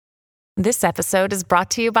This episode is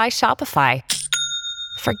brought to you by Shopify.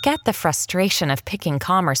 Forget the frustration of picking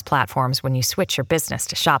commerce platforms when you switch your business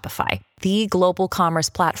to Shopify, the global commerce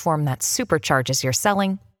platform that supercharges your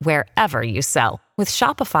selling wherever you sell. With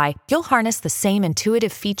Shopify, you'll harness the same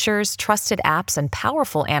intuitive features, trusted apps, and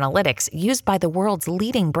powerful analytics used by the world's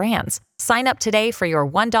leading brands. Sign up today for your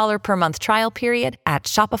 $1 per month trial period at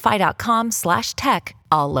shopify.com/tech,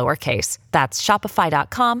 all lowercase. That's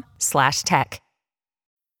shopify.com/tech.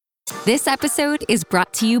 This episode is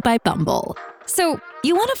brought to you by Bumble. So,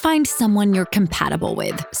 you want to find someone you're compatible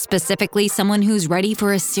with, specifically someone who's ready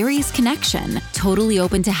for a serious connection, totally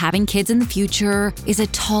open to having kids in the future, is a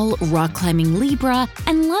tall, rock-climbing Libra,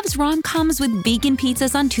 and loves rom-coms with vegan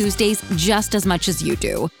pizzas on Tuesdays just as much as you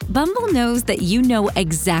do. Bumble knows that you know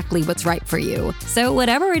exactly what's right for you. So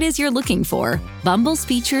whatever it is you're looking for, Bumble's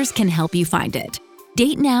features can help you find it.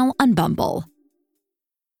 Date now on Bumble.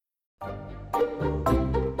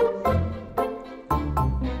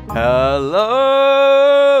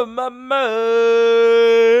 Hello, mamas.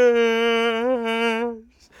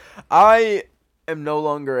 I am no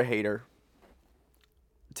longer a hater.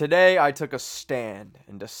 Today, I took a stand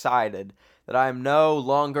and decided that I am no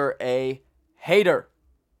longer a hater.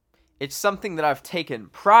 It's something that I've taken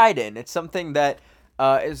pride in. It's something that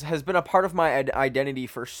has been a part of my identity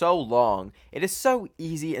for so long. It is so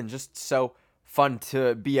easy and just so fun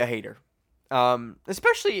to be a hater.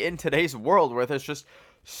 Especially in today's world where there's just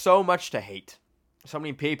so much to hate. So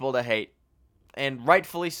many people to hate. And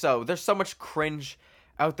rightfully so. There's so much cringe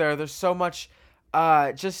out there. There's so much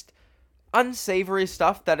just unsavory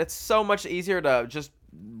stuff that it's so much easier to just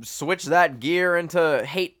switch that gear into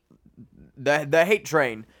hate, the hate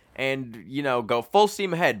train, and, you know, go full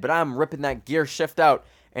steam ahead. But I'm ripping that gear shift out,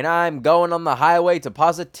 and I'm going on the highway to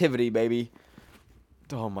positivity, baby.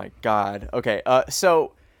 Oh my god. Okay,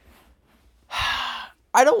 so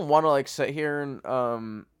I don't want to, like, sit here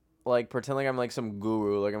and, like, pretend like I'm, like, some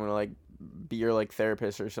guru, like, I'm gonna, like, be your, like,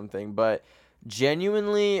 therapist or something, but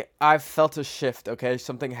genuinely, I've felt a shift, okay?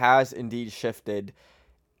 Something has indeed shifted,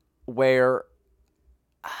 where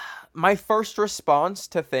my first response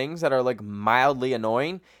to things that are, like, mildly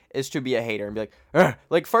annoying is to be a hater and be like, ugh!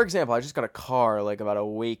 Like, for example, I just got a car, like, about a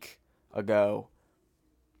week ago,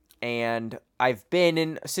 and I've been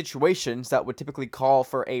in situations that would typically call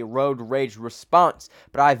for a road rage response,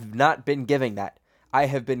 but I've not been giving that. I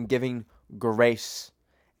have been giving grace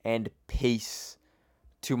and peace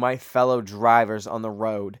to my fellow drivers on the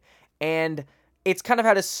road, and it's kind of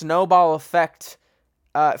had a snowball effect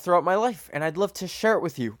throughout my life, and I'd love to share it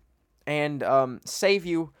with you and save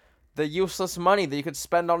you the useless money that you could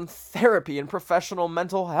spend on therapy and professional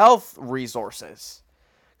mental health resources.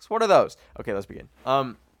 So what are those? Okay, let's begin.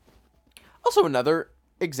 Also, another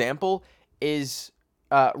example is,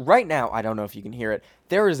 right now, I don't know if you can hear it,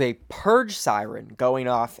 there is a purge siren going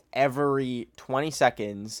off every 20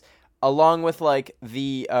 seconds, along with, like,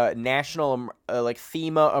 the national, like,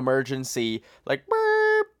 FEMA emergency, like,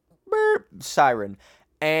 burp, burp, siren.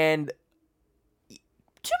 And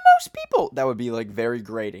to most people, that would be, like, very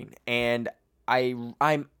grating. And I'm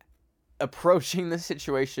approaching the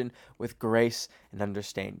situation with grace and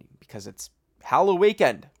understanding, because it's Halloween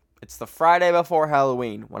weekend. It's the Friday before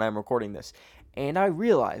Halloween when I'm recording this. And I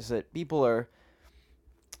realize that people are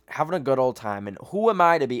having a good old time. And who am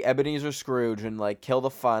I to be Ebenezer Scrooge and, like, kill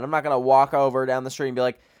the fun? I'm not going to walk over down the street and be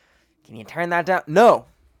like, can you turn that down? No.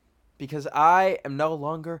 Because I am no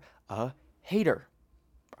longer a hater.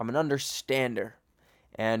 I'm an understander.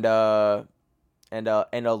 And a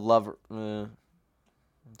lover.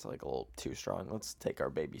 It's, like, a little too strong. Let's take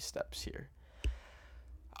our baby steps here.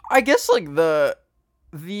 I guess, like, the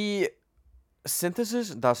synthesis,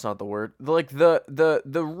 that's not the word, like,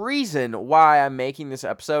 the reason why I'm making this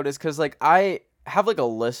episode is because, like, I have, like, a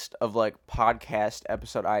list of, like, podcast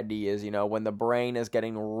episode ideas, you know, when the brain is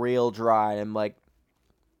getting real dry, and I'm like,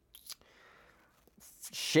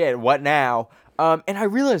 shit, what now? And I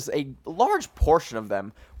realized a large portion of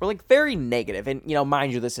them were, like, very negative, and, you know,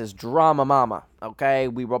 mind you, this is Drama Mama, okay?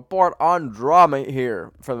 We report on drama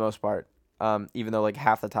here, for the most part, even though, like,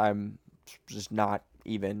 half the time, just not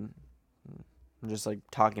even, I'm just, like,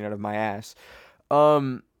 talking out of my ass.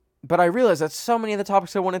 But I realized that so many of the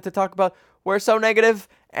topics I wanted to talk about were so negative,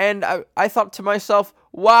 and I thought to myself,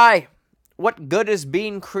 why? What good is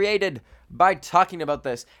being created by talking about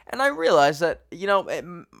this? And I realized that, you know,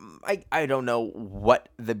 I don't know what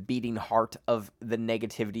the beating heart of the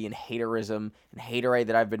negativity and haterism and haterade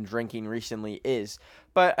that I've been drinking recently is,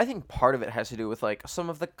 but I think part of it has to do with, like, some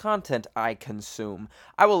of the content I consume.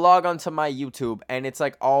 I will log onto my YouTube, and it's,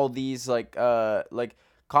 like, all these, like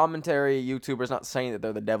commentary YouTubers, not saying that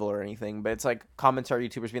they're the devil or anything, but it's like commentary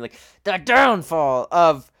YouTubers being like, the downfall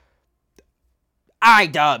of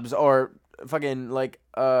iDubbbz, or fucking like,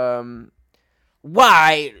 why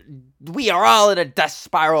we are all in a death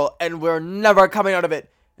spiral and we're never coming out of it.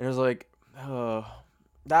 And it was like, oh,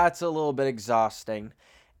 that's a little bit exhausting.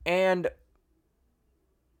 And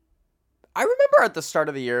I remember at the start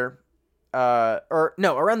of the year,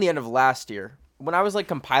 around the end of last year, when I was like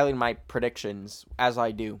compiling my predictions, as I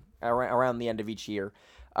do around the end of each year,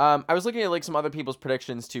 I was looking at like some other people's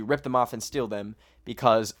predictions to rip them off and steal them,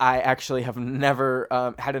 because I actually have never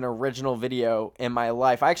had an original video in my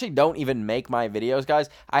life. I actually don't even make my videos, guys.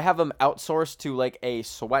 I have them outsourced to like a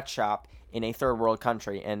sweatshop in a third world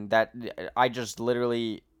country, and that I just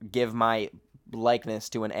literally give my likeness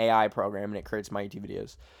to an AI program and it creates my YouTube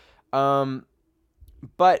videos.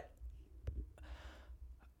 But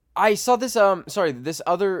I saw this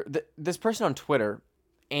this person on Twitter,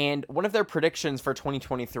 and one of their predictions for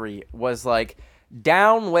 2023 was like,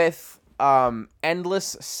 down with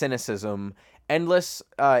endless cynicism, endless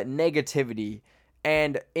negativity,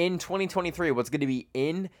 and in 2023 what's going to be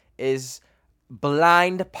in is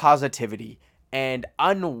blind positivity and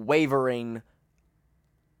unwavering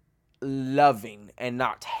loving and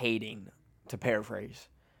not hating, to paraphrase.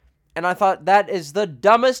 And I thought, that is the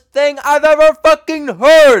dumbest thing I've ever fucking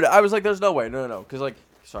heard. I was like, there's no way. No. Because, like,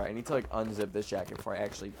 sorry, I need to, like, unzip this jacket before I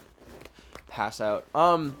actually pass out.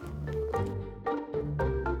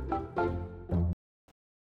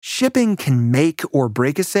 Shipping can make or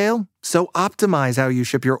break a sale, so optimize how you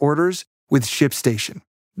ship your orders with ShipStation.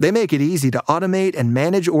 They make it easy to automate and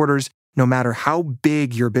manage orders no matter how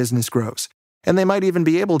big your business grows. And they might even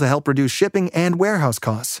be able to help reduce shipping and warehouse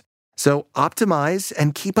costs. So optimize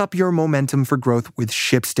and keep up your momentum for growth with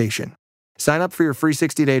ShipStation. Sign up for your free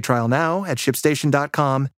 60-day trial now at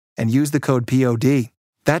ShipStation.com and use the code POD.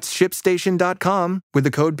 That's ShipStation.com with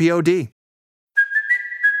the code POD.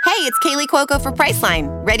 Hey, it's Kaylee Cuoco for Priceline.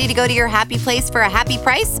 Ready to go to your happy place for a happy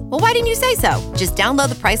price? Well, why didn't you say so? Just download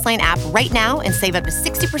the Priceline app right now and save up to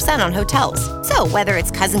 60% on hotels. So whether it's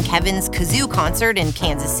Cousin Kevin's Kazoo Concert in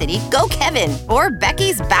Kansas City, go Kevin, or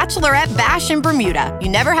Becky's Bachelorette Bash in Bermuda, you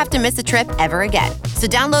never have to miss a trip ever again. So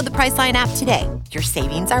download the Priceline app today. Your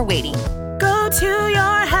savings are waiting. Go to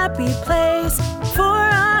your happy place for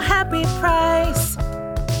a happy price.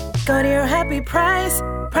 Go to your happy price,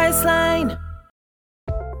 Priceline.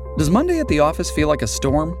 Does Monday at the office feel like a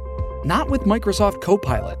storm? Not with Microsoft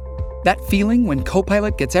Copilot. That feeling when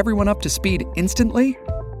Copilot gets everyone up to speed instantly?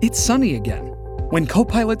 It's sunny again. When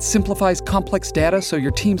Copilot simplifies complex data so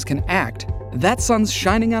your teams can act, that sun's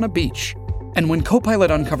shining on a beach. And when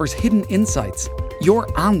Copilot uncovers hidden insights,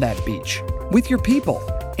 you're on that beach with your people,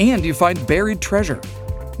 and you find buried treasure.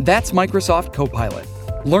 That's Microsoft Copilot.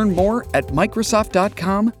 Learn more at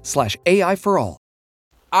Microsoft.com/AI for all.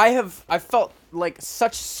 I felt like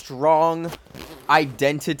such a strong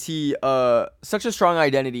identity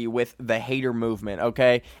with the hater movement,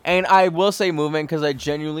 okay? And I will say movement because it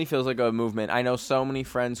genuinely feels like a movement. I know so many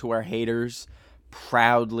friends who are haters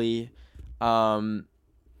proudly, and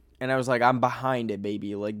I was like, I'm behind it,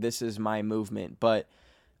 baby. Like, this is my movement. But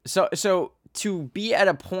so to be at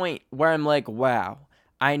a point where I'm like, wow,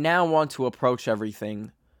 I now want to approach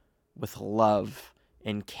everything with love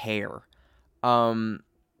and care,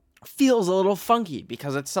 feels a little funky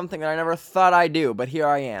because it's something that I never thought I'd do, but here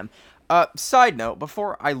I am. Side note,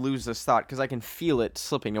 before I lose this thought, because I can feel it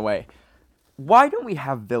slipping away, why don't we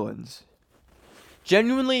have villains?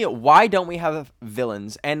 Genuinely, why don't we have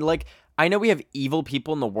villains? And, like, I know we have evil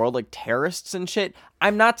people in the world, like terrorists and shit.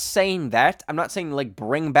 I'm not saying that. I'm not saying, like,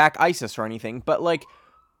 bring back ISIS or anything, but, like,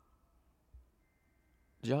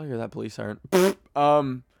 did y'all hear that police siren?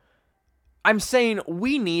 I'm saying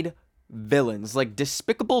we need villains, like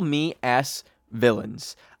Despicable Me-ass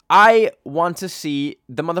villains. I want to see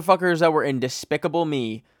the motherfuckers that were in Despicable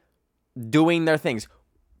Me doing their things.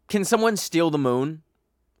 Can someone steal the moon?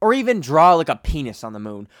 Or even draw, like, a penis on the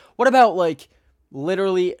moon? What about, like,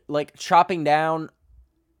 literally, like, chopping down,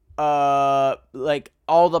 like,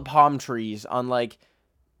 all the palm trees on, like,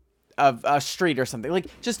 a street or something? Like,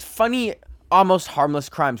 just funny, almost harmless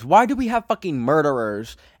crimes. Why do we have fucking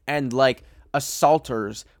murderers and, like,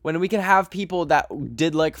 assaulters when we can have people that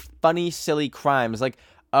did, like, funny, silly crimes, like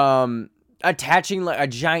attaching, like, a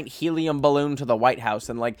giant helium balloon to the White House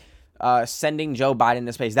and, like, sending Joe Biden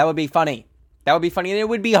to space? That would be funny. That would be funny, and it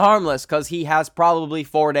would be harmless because he has probably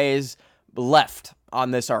 4 days left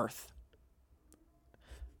on this earth.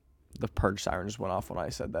 The purge siren just went off when I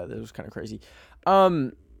said that. It was kind of crazy.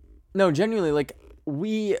 No, genuinely, like,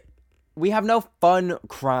 we have no fun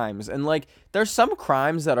crimes, and, like, there's some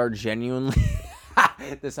crimes that are genuinely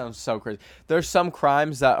This sounds so crazy. There's some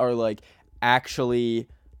crimes that are like actually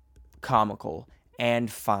comical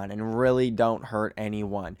and fun and really don't hurt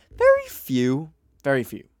anyone. Very few.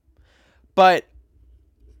 But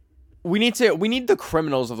we need the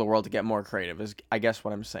criminals of the world to get more creative, is I guess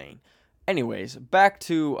what I'm saying. Anyways, back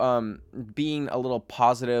to being a little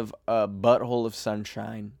positive butthole of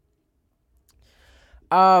sunshine.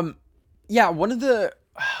 Yeah, one of the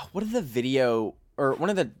video or one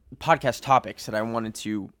of the podcast topics that I wanted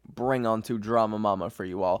to bring onto Drama Mama for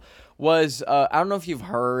you all was I don't know if you've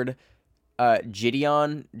heard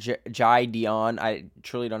Gideon, Jai Dion. I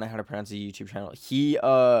truly don't know how to pronounce the YouTube channel. He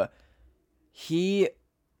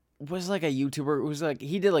was like a YouTuber. It was like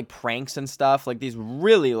he did like pranks and stuff, like these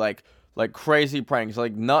really like crazy pranks,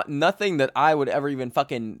 like nothing that I would ever even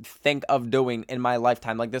fucking think of doing in my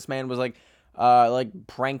lifetime. Like this man was like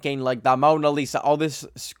pranking like the Mona Lisa, all this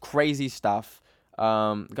crazy stuff.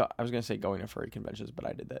 I was gonna say going to furry conventions, but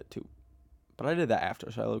I did that too. But I did that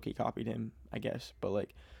after, so I low-key copied him, I guess. But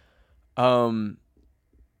like, and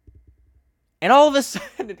all of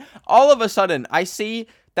a sudden, I see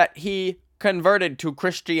that he converted to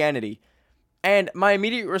Christianity. And my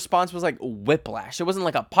immediate response was like whiplash. It wasn't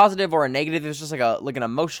like a positive or a negative. It was just like an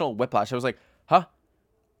emotional whiplash. I was like, huh?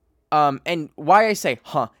 And why I say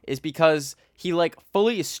huh is because he like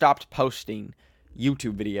fully stopped posting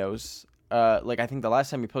YouTube videos. Like I think the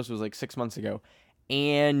last time he posted was like 6 months ago.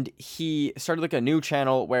 And he started like a new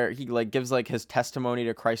channel where he like gives like his testimony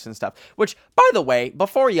to Christ and stuff. Which, by the way,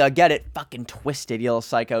 before you get it fucking twisted, you little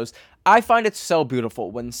psychos, I find it so beautiful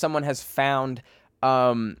when someone has found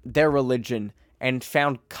their religion and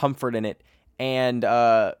found comfort in it. And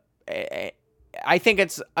I think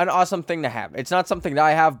it's an awesome thing to have. It's not something that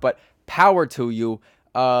I have, but power to you.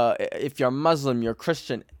 If you're Muslim, you're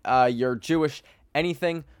Christian, you're Jewish,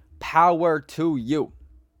 anything, power to you.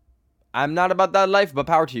 I'm not about that life, but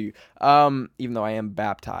power to you. Even though I am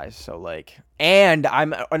baptized, so like, and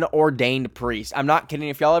I'm an ordained priest. I'm not kidding.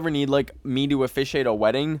 If y'all ever need like me to officiate a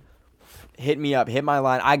wedding, hit me up, hit my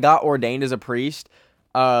line. I got ordained as a priest,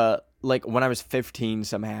 like when I was 15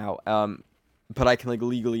 somehow. But I can like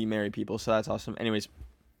legally marry people, so that's awesome. Anyways,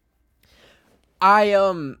 I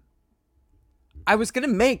was gonna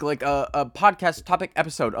make like a podcast topic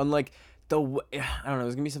episode on like I don't know,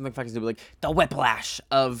 there's gonna be something fucking stupid, like the whiplash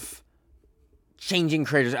of changing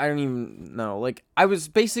creators. I don't even know. Like I was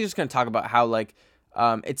basically just gonna talk about how like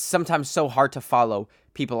it's sometimes so hard to follow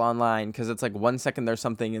people online because it's like 1 second there's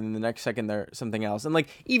something and then the next second there's something else. And like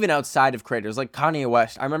even outside of creators, like Kanye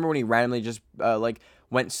West, I remember when he randomly just like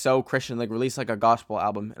went so Christian, like released like a gospel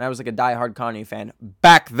album, and I was like a diehard Kanye fan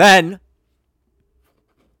back then.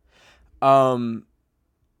 And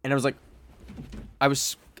I was like, I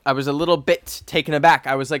was a little bit taken aback.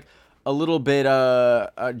 I was like a little bit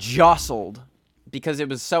jostled because it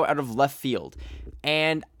was so out of left field.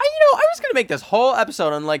 And I was gonna make this whole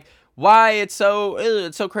episode on like why it's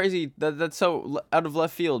so crazy that's so out of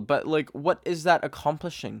left field. But like, what is that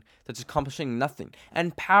accomplishing? That's accomplishing nothing.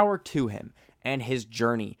 And power to him and his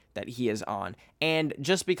journey that he is on. And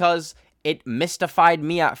just because it mystified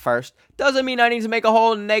me at first doesn't mean I need to make a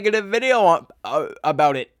whole negative video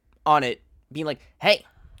about it, being like, hey,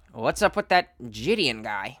 what's up with that Gideon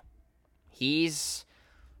guy? He's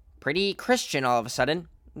pretty Christian all of a sudden.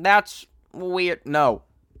 That's weird. No.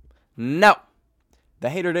 The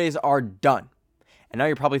hater days are done. And now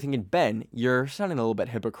you're probably thinking, Ben, you're sounding a little bit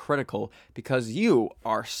hypocritical because you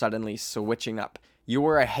are suddenly switching up. You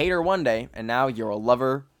were a hater one day, and now you're a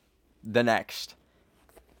lover the next.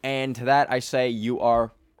 And to that, I say you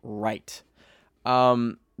are right.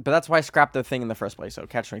 But that's why I scrapped the thing in the first place, so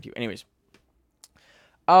catch-22. Anyways.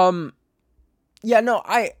 Yeah, no,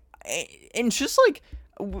 and just like,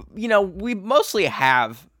 we mostly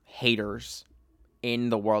have haters in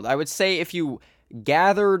the world. I would say if you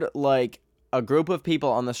gathered like a group of people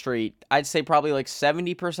on the street, I'd say probably like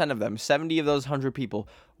 70% of them, 70 of those 100 people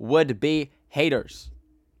would be haters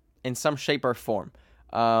in some shape or form.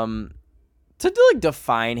 To like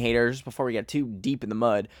define haters before we get too deep in the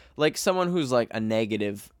mud, like someone who's like a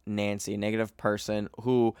negative Nancy, a negative person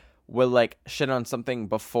who will like shit on something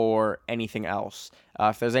before anything else.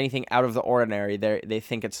 If there's anything out of the ordinary, they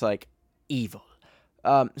think it's like evil,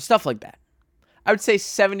 stuff like that. I would say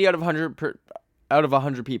 70 out of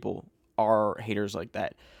 100 people are haters like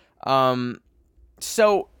that.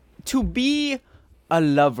 So to be a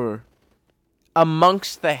lover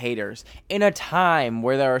amongst the haters in a time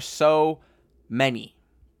where there are so many,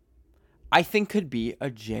 I think could be a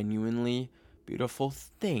genuinely beautiful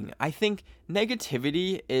thing. I think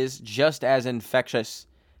negativity is just as infectious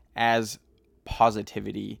as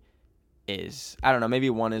positivity is. I don't know, maybe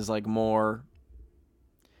one is like more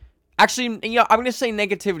Actually, I'm going to say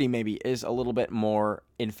negativity maybe is a little bit more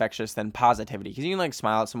infectious than positivity. Because you can, like,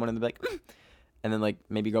 smile at someone and they'll be like, and then, like,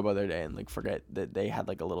 maybe go about their day and, like, forget that they had,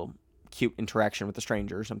 like, a little cute interaction with a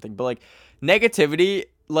stranger or something. But, like, negativity,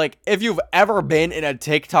 like, if you've ever been in a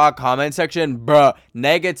TikTok comment section, bruh,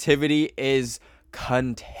 negativity is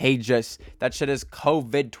contagious. That shit is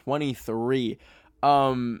COVID-23.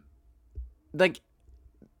 Like,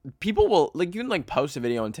 people will, like, you can, like, post a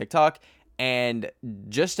video on TikTok, and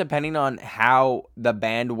just depending on how the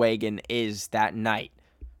bandwagon is that night,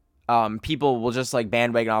 people will just, like,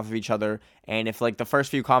 bandwagon off of each other, and if, like, the first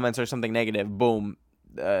few comments are something negative, boom,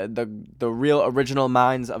 the real original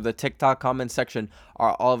minds of the TikTok comment section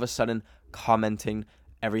are all of a sudden commenting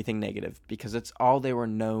everything negative, because it's all they were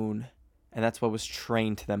known, and that's what was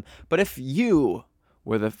trained to them. But if you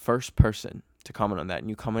were the first person to comment on that, and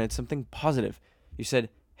you commented something positive, you said,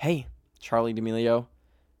 hey, Charli D'Amelio,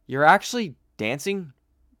 you're actually dancing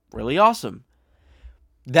really awesome.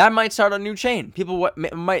 That might start a new chain. People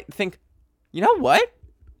might think, you know what?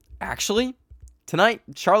 Actually, tonight,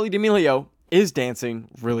 Charli D'Amelio is dancing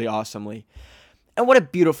really awesomely. And what a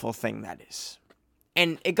beautiful thing that is.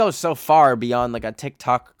 And it goes so far beyond, like, a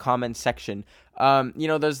TikTok comment section.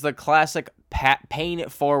 There's the classic paying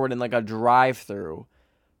it forward in, like, a drive-thru.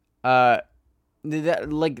 That's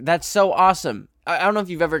so awesome. I don't know if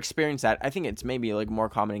you've ever experienced that. I think it's maybe, like, more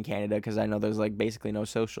common in Canada, because I know there's, like, basically no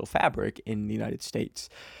social fabric in the United States.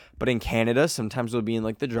 But in Canada, sometimes we'll be in,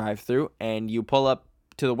 like, the drive-thru, and you pull up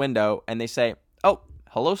to the window, and they say, oh,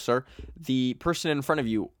 hello, sir. The person in front of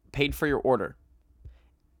you paid for your order.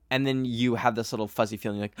 And then you have this little fuzzy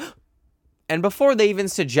feeling, like, and before they even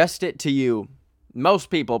suggest it to you, most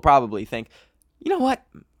people probably think, you know what?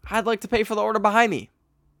 I'd like to pay for the order behind me.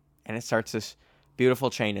 And it starts this beautiful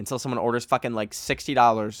chain until someone orders fucking, like,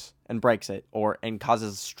 $60 and breaks it, and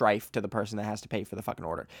causes strife to the person that has to pay for the fucking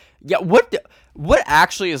order. Yeah, what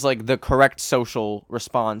actually is, like, the correct social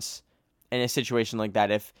response in a situation like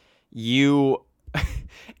that? If you,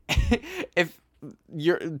 if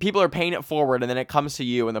people are paying it forward, and then it comes to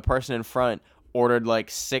you, and the person in front ordered, like,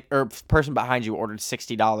 person behind you ordered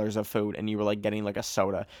 $60 of food, and you were, like, getting, like, a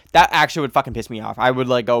soda. That actually would fucking piss me off. I would,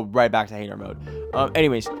 like, go right back to hater mode.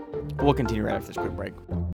 Anyways, we'll continue right after this quick break.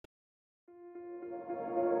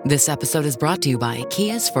 This episode is brought to you by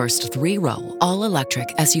Kia's first 3-row all-electric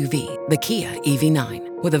SUV, the Kia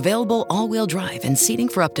EV9, with available all-wheel drive and seating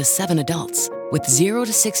for up to 7 adults, with 0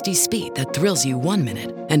 to 60 speed that thrills you 1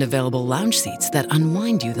 minute, and available lounge seats that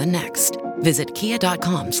unwind you the next. Visit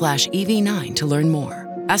kia.com/EV9 to learn more.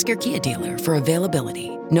 Ask your Kia dealer for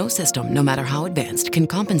availability. No system, no matter how advanced, can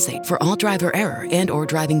compensate for all driver error and or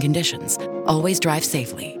driving conditions. Always drive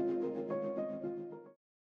safely.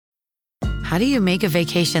 How do you make a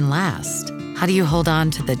vacation last? How do you hold on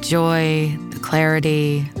to the joy, the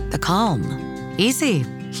clarity, the calm? Easy.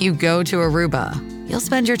 You go to Aruba. You'll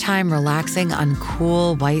spend your time relaxing on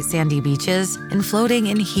cool, white, sandy beaches and floating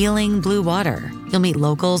in healing blue water. You'll meet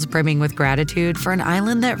locals brimming with gratitude for an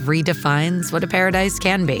island that redefines what a paradise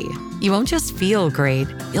can be. You won't just feel great,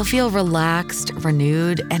 you'll feel relaxed,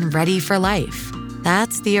 renewed, and ready for life.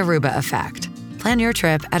 That's the Aruba effect. Plan your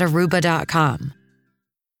trip at Aruba.com.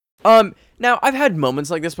 Now, I've had moments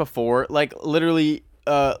like this before, like, literally,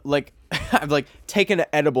 like, I've, like, taken an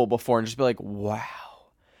edible before and just be like, wow.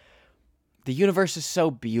 The universe is so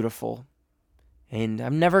beautiful, and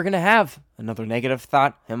I'm never going to have another negative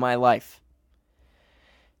thought in my life.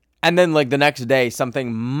 And then, like, the next day,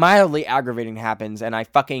 something mildly aggravating happens, and I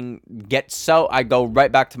fucking I go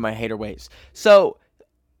right back to my hater ways. So,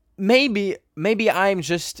 maybe I'm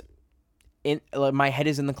just, like, my head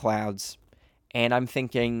is in the clouds, and I'm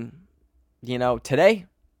thinking, today, I'm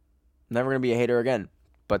never going to be a hater again.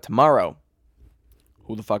 But tomorrow,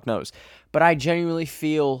 who the fuck knows? But I genuinely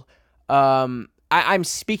feel... I'm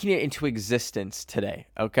speaking it into existence today,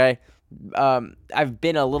 okay? I've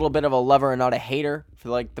been a little bit of a lover and not a hater for,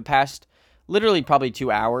 like, the past, literally probably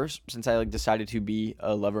 2 hours since I, like, decided to be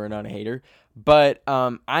a lover and not a hater. But,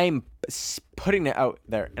 I'm putting it out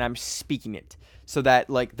there, and I'm speaking it so that,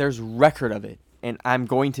 like, there's record of it, and I'm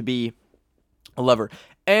going to be a lover.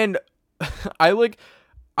 And I've, like,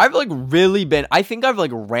 really been... I think I've,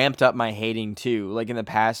 like, ramped up my hating, too, like, in the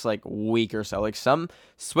past, like, week or so. Like, some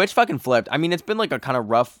switch fucking flipped. I mean, it's been, like, a kind of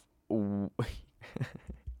rough...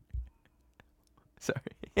 Sorry.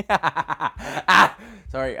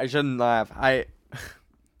 Sorry, I shouldn't laugh. I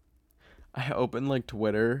opened, like,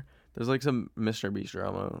 Twitter. There's, like, some Mr. Beast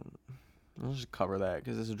drama. Let's just cover that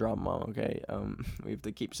because it's a drama mom, okay? We have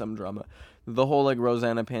to keep some drama. The whole, like,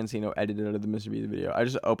 Rosanna Pansino edited out of the Mr. Beast video. I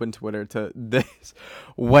just opened Twitter to this.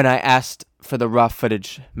 When I asked for the raw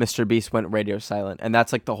footage, Mr. Beast went radio silent. And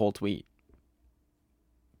that's, like, the whole tweet.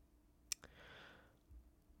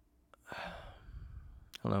 I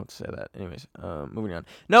don't know how to say that. Anyways, moving on.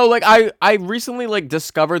 No, like, I recently, like,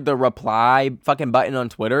 discovered the reply fucking button on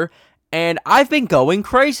Twitter. And I've been going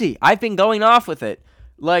crazy. I've been going off with it.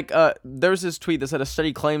 Like, there's this tweet that said a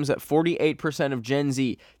study claims that 48% of Gen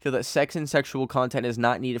Z feel that sex and sexual content is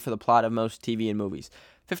not needed for the plot of most TV and movies.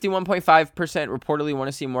 51.5% reportedly want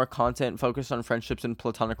to see more content focused on friendships and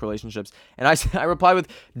platonic relationships. And I reply with,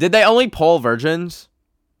 did they only poll virgins?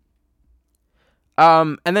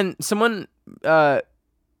 And then someone,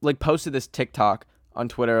 like, posted this TikTok on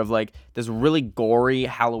Twitter of, like, this really gory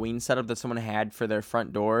Halloween setup that someone had for their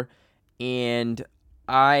front door. And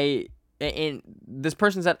this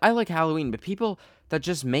person said, I like Halloween, but people that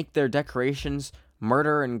just make their decorations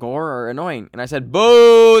murder and gore are annoying. And I said,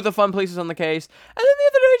 boo, the fun police is on the case. And then the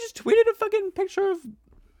other day I just tweeted a fucking picture of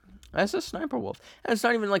as a sniper wolf. And it's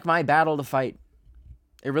not even like my battle to fight.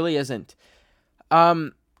 It really isn't.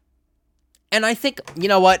 And I think, you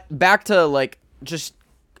know what, back to, like, just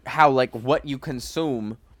how, like, what you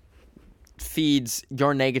consume feeds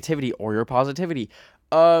your negativity or your positivity.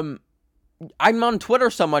 I'm on Twitter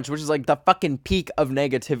so much, which is, like, the fucking peak of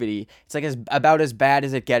negativity. It's, like, about as bad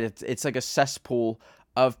as it gets. It's like a cesspool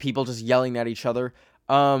of people just yelling at each other.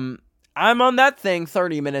 I'm on that thing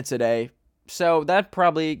 30 minutes a day, so that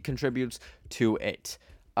probably contributes to it.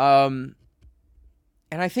 And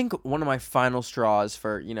I think one of my final straws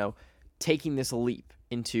for, you know, taking this leap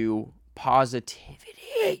into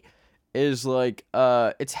positivity is, like,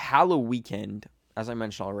 it's Halloween, as I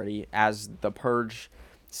mentioned already, as the Purge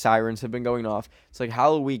sirens have been going off. It's like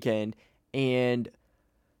Halloween, and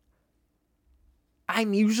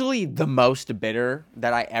I'm usually the most bitter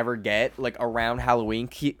that I ever get, like, around Halloween,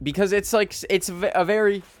 because it's like, it's a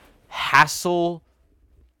very hassle-filled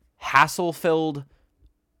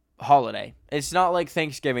holiday. It's not like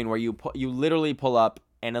Thanksgiving where you literally pull up,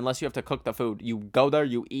 and unless you have to cook the food, you go there,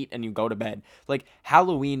 you eat, and you go to bed. Like,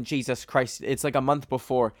 Halloween, Jesus Christ, it's like a month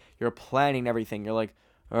before. You're planning everything. You're like,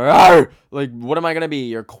 argh! Like, what am I gonna be?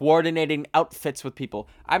 You're coordinating outfits with people.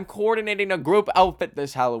 I'm coordinating a group outfit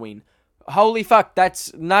this Halloween. Holy fuck,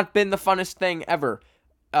 that's not been the funnest thing ever.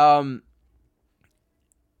 And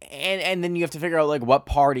then you have to figure out, like, what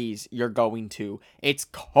parties you're going to. It's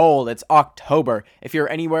cold. It's October. If you're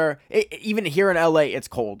anywhere, even here in LA, it's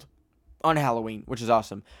cold on Halloween, which is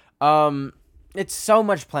awesome. It's so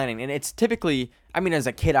much planning, and it's typically, I mean, as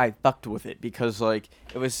a kid, I fucked with it because, like,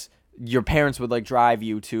 it was, your parents would, like, drive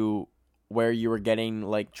you to where you were getting,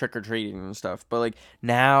 like, trick-or-treating and stuff. But, like,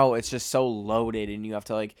 now it's just so loaded, and you have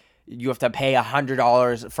to pay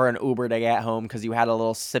 $100 for an Uber to get home because you had a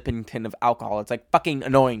little sipping tin of alcohol. It's, like, fucking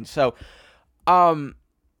annoying. So, Halloween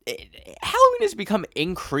has become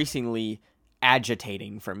increasingly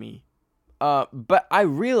agitating for me. But I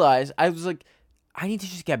realized, I was like, I need to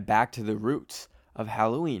just get back to the roots of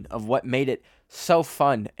Halloween, of what made it so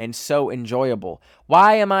fun and so enjoyable.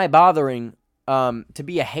 Why am I bothering to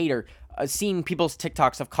be a hater, seeing people's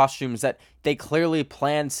TikToks of costumes that they clearly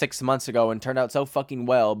planned 6 months ago and turned out so fucking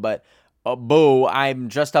well, but boo, I'm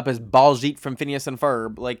dressed up as Baljeet from Phineas and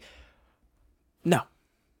Ferb. Like, no,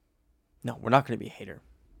 we're not going to be a hater.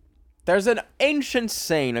 There's an ancient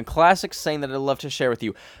saying, a classic saying that I'd love to share with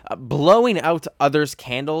you. Blowing out others'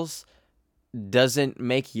 candles doesn't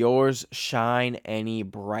make yours shine any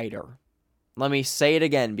brighter. Let me say it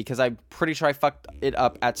again, because I'm pretty sure I fucked it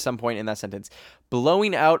up at some point in that sentence.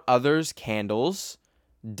 Blowing out others' candles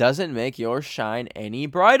doesn't make yours shine any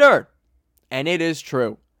brighter. And it is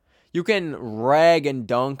true. You can rag and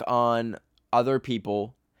dunk on other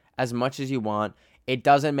people as much as you want. It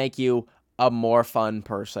doesn't make you a more fun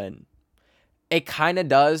person. It kind of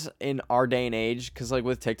does in our day and age, because, like,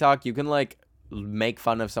 with TikTok, you can, like, make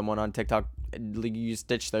fun of someone on TikTok. You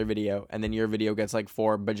stitch their video, and then your video gets, like,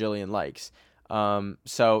 4 bajillion likes.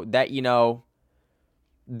 So that, you know,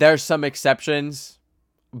 there's some exceptions,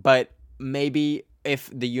 but maybe if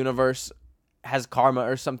the universe has karma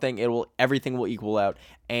or something, everything will equal out,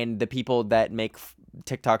 and the people that make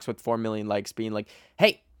TikToks with 4 million likes being like,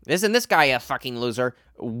 hey, isn't this guy a fucking loser,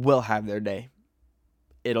 will have their day.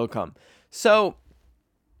 It'll come. So,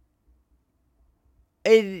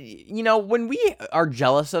 you know, when we are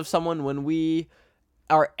jealous of someone, when we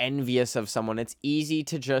are envious of someone, it's easy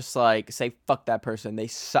to just, like, say, fuck that person, they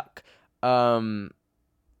suck, and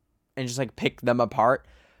just, like, pick them apart,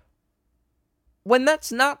 when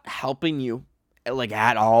that's not helping you, like,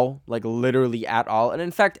 at all, like, literally at all, and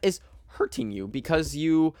in fact is hurting you because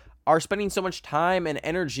you are spending so much time and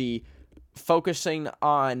energy focusing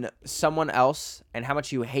on someone else and how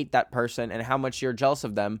much you hate that person and how much you're jealous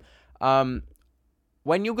of them,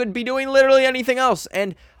 when you could be doing literally anything else.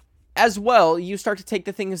 And as well, you start to take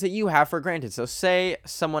the things that you have for granted. So say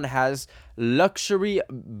someone has luxury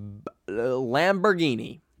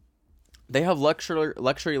Lamborghini. They have luxury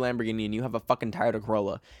Lamborghini and you have a fucking Toyota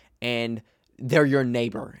Corolla. And they're your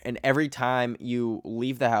neighbor. And every time you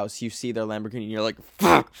leave the house, you see their Lamborghini and you're like,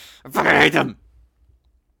 fuck, I fucking hate them.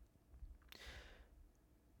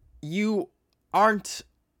 You aren't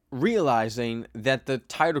realizing that the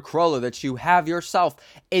Toyota Corolla that you have yourself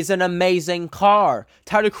is an amazing car.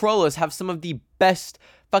 Toyota Corollas have some of the best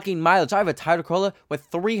fucking mileage. I have a Toyota Corolla with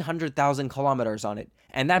 300,000 kilometers on it,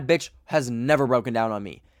 and that bitch has never broken down on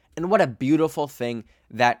me. And what a beautiful thing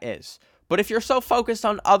that is. But if you're so focused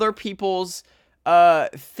on other people's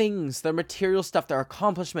things, their material stuff, their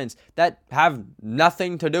accomplishments that have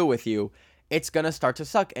nothing to do with you, it's gonna start to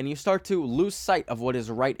suck, and you start to lose sight of what is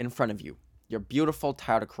right in front of you. Your beautiful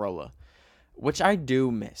Toyota Corolla, which I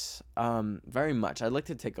do miss very much. I'd like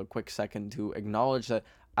to take a quick second to acknowledge that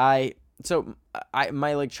my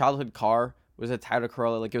like childhood car was a Toyota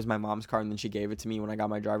Corolla. Like, it was my mom's car, and then she gave it to me when I got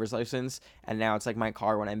my driver's license, and now it's like my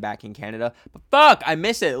car when I'm back in Canada. But fuck, I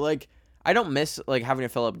miss it. Like, I don't miss like having to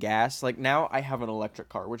fill up gas. Like, now I have an electric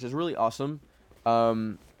car, which is really awesome.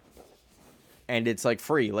 And it's like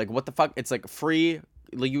free. Like, what the fuck? It's like free.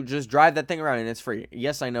 Like, you just drive that thing around and it's free.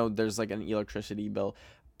 Yes, I know there's like an electricity bill,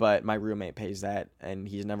 but my roommate pays that and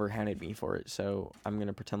he's never handed me for it. So I'm going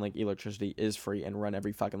to pretend like electricity is free and run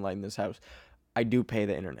every fucking light in this house. I do pay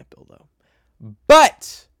the internet bill though.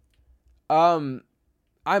 But I'm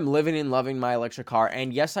living and loving my electric car.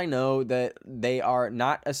 And yes, I know that they are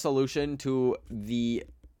not a solution to the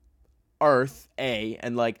earth, A,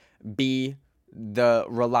 and like B, the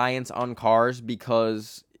reliance on cars,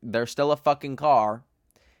 because they're still a fucking car.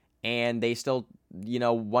 And they still,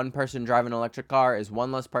 one person driving an electric car is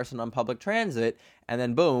one less person on public transit. And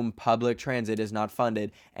then boom, public transit is not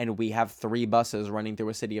funded. And we have 3 buses running through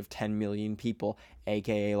a city of 10 million people,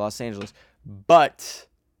 aka Los Angeles. But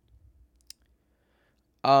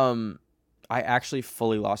I actually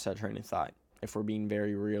fully lost that train of thought, if we're being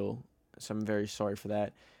very real. So I'm very sorry for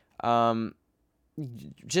that.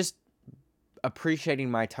 Just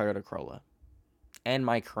appreciating my Toyota Corolla and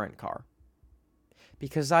my current car.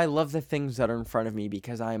 Because I love the things that are in front of me,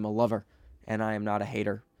 because I am a lover and I am not a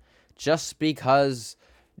hater. Just because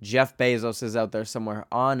Jeff Bezos is out there somewhere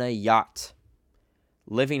on a yacht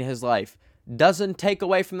living his life doesn't take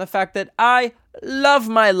away from the fact that I love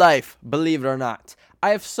my life, believe it or not. I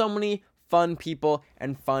have so many fun people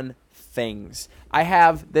and fun things. I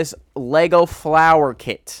have this Lego flower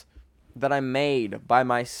kit that I made by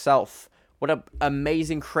myself. What an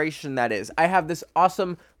amazing creation that is. I have this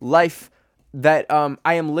awesome life that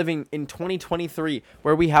I am living in 2023,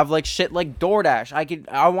 where we have like shit like DoorDash. I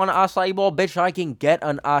want an acai bowl, bitch, I can get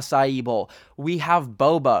an acai bowl. We have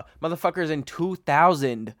boba. Motherfuckers in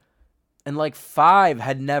 2005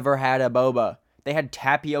 had never had a boba. They had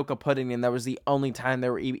tapioca pudding, and that was the only time they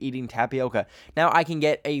were eating tapioca. Now I can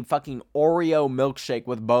get a fucking Oreo milkshake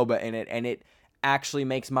with boba in it, and it actually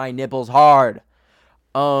makes my nipples hard.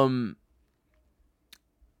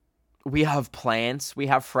 We have plants. We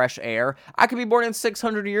have fresh air. I could be born in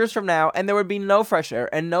 600 years from now, and there would be no fresh air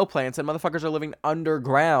and no plants, and motherfuckers are living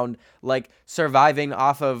underground, like, surviving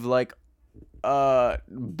off of, like,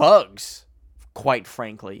 bugs, quite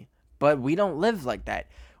frankly. But we don't live like that.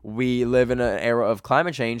 We live in an era of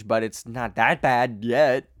climate change, but it's not that bad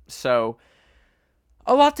yet. So,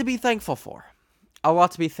 a lot to be thankful for. A lot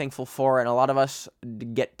to be thankful for, and a lot of us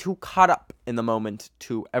get too caught up in the moment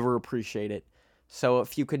to ever appreciate it. So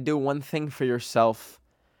if you could do one thing for yourself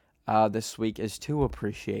this week, is to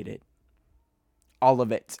appreciate it. All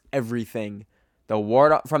of it. Everything.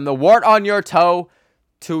 From the wart on your toe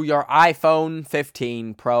to your iPhone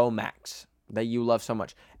 15 Pro Max that you love so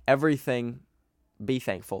much. Everything. Be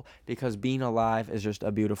thankful, because being alive is just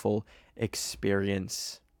a beautiful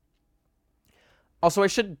experience. Also, I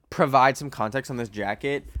should provide some context on this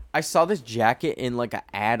jacket. I saw this jacket in like an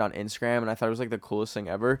ad on Instagram, and I thought it was like the coolest thing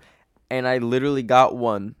ever. And I literally got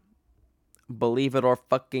one. Believe it or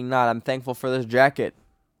fucking not, I'm thankful for this jacket.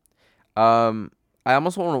 I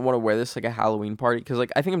almost want to wear this like a Halloween party, because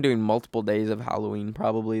like I think I'm doing multiple days of Halloween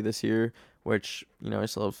probably this year, which, I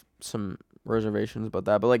still have some reservations about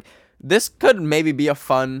that. But like, this could maybe be a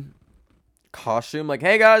fun costume. Like,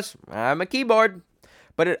 hey guys, I'm a keyboard.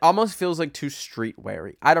 But it almost feels like too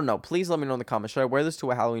streetwear-y. I don't know. Please let me know in the comments. Should I wear this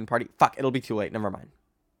to a Halloween party? Fuck, it'll be too late. Never mind.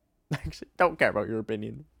 Actually, don't care about your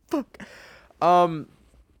opinion. Fuck.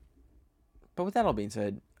 But with that all being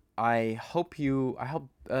said, I hope you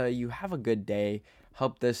have a good day.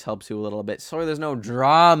 Hope this helps you a little bit. Sorry there's no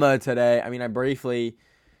drama today. I mean, I briefly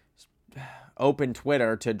opened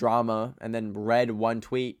Twitter to drama and then read one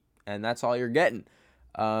tweet, and that's all you're getting.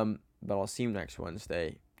 But I'll see you next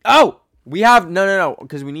Wednesday. Oh! We have... No,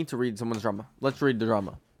 because we need to read someone's drama. Let's read the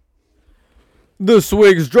drama. This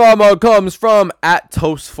week's drama comes from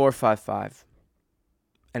 @Toast455.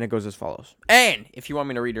 And it goes as follows. And if you want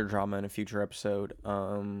me to read your drama in a future episode,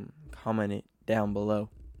 comment it down below,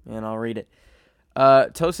 and I'll read it.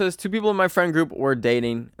 Toast says, 2 people in my friend group were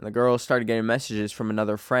dating, and the girl started getting messages from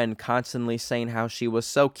another friend constantly saying how she was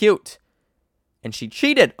so cute. And she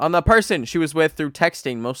cheated on the person she was with through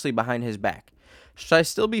texting, mostly behind his back. Should I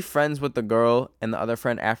still be friends with the girl and the other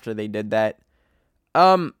friend after they did that?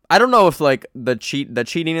 I don't know if, like, the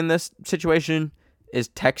cheating in this situation is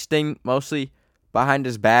texting mostly behind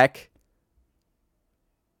his back.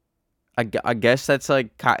 I guess that's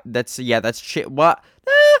like, that's what?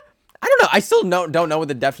 I don't know. I still don't know what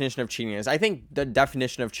the definition of cheating is. I think the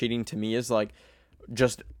definition of cheating to me is like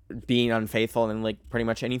just being unfaithful in like pretty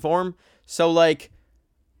much any form. So like,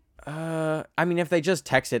 I mean, if they just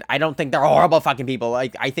texted, I don't think they're horrible fucking people.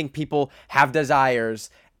 Like, I think people have desires,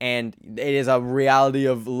 and it is a reality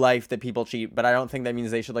of life that people cheat, but I don't think that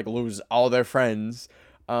means they should like lose all their friends.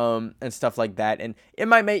 And stuff like that. And it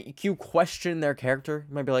might make you question their character.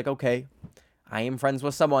 You might be like, okay, I am friends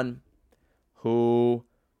with someone who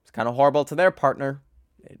is kind of horrible to their partner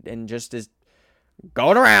and just is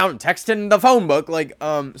going around texting the phone book, like,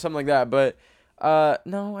 something like that. But,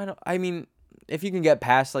 no, I don't. I mean, if you can get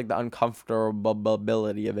past, like, the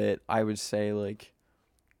uncomfortability of it, I would say, like,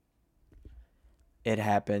 it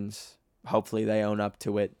happens. Hopefully they own up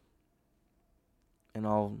to it. And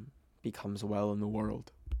all becomes well in the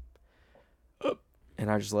world. And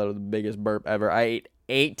I just let out the biggest burp ever. I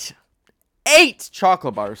ate eight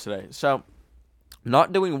chocolate bars today. So,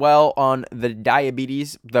 not doing well on the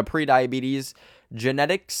pre-diabetes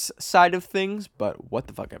genetics side of things. But what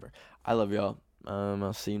the fuck ever. I love y'all.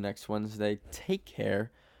 I'll see you next Wednesday. Take care.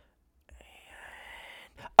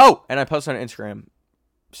 Oh, and I post on Instagram.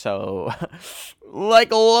 So,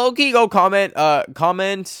 like, low-key, go comment.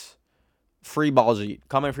 Free Baljeet.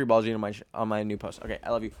 Comment free Baljeet on my new post. Okay, I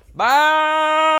love you. Bye!